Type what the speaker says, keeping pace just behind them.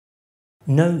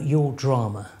Know your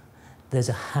drama. There's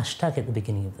a hashtag at the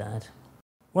beginning of that.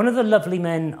 One of the lovely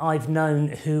men I've known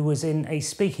who was in a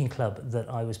speaking club that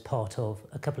I was part of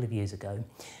a couple of years ago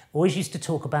always used to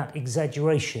talk about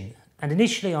exaggeration. And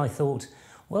initially I thought,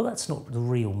 well, that's not the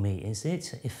real me, is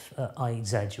it? If I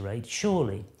exaggerate,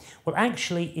 surely. Well,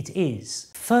 actually it is.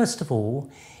 First of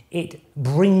all, it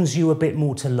brings you a bit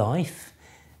more to life.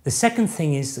 The second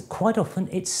thing is that quite often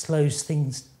it slows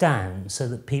things down so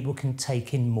that people can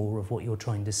take in more of what you're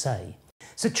trying to say.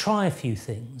 So try a few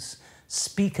things.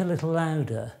 Speak a little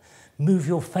louder. Move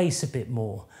your face a bit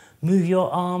more. Move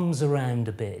your arms around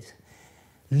a bit.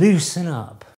 Loosen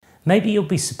up. Maybe you'll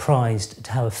be surprised at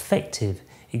how effective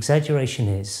exaggeration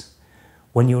is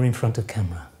when you're in front of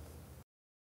camera.